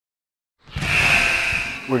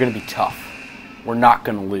We're going to be tough. We're not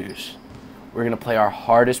going to lose. We're going to play our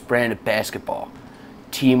hardest brand of basketball.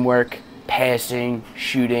 Teamwork, passing,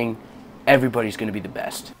 shooting, everybody's going to be the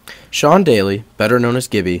best. Sean Daly, better known as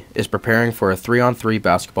Gibby, is preparing for a 3-on-3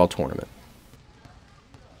 basketball tournament.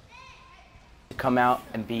 To come out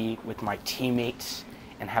and be with my teammates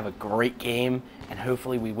and have a great game, and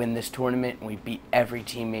hopefully we win this tournament and we beat every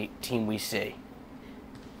team we see.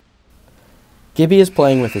 Gibby is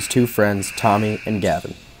playing with his two friends, Tommy and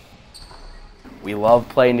Gavin. We love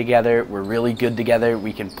playing together. We're really good together.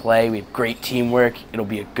 We can play. We have great teamwork. It'll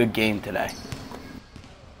be a good game today.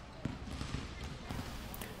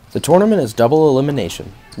 The tournament is double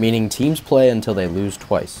elimination, meaning teams play until they lose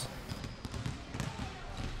twice.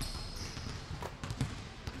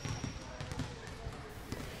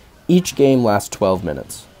 Each game lasts 12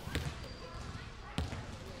 minutes.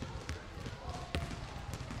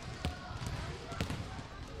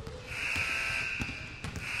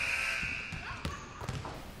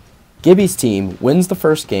 Gibby's team wins the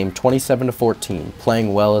first game 27-14,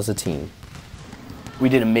 playing well as a team. We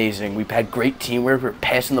did amazing. We've had great teamwork. We were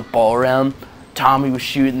passing the ball around. Tommy was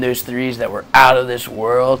shooting those threes that were out of this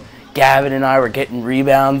world. Gavin and I were getting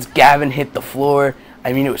rebounds. Gavin hit the floor.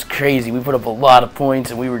 I mean, it was crazy. We put up a lot of points,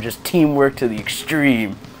 and we were just teamwork to the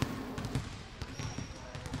extreme.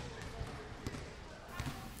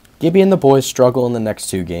 Gibby and the boys struggle in the next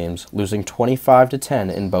two games, losing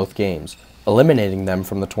 25-10 in both games, eliminating them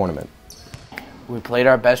from the tournament. We played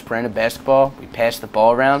our best brand of basketball. We passed the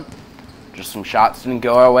ball around. Just some shots didn't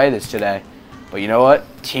go our way today. But you know what?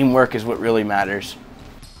 Teamwork is what really matters.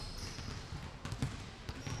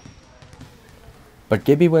 But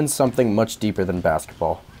Gibby wins something much deeper than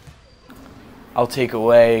basketball. I'll take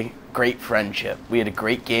away great friendship. We had a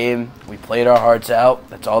great game. We played our hearts out.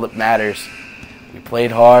 That's all that matters. We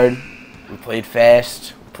played hard. We played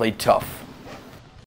fast. We played tough.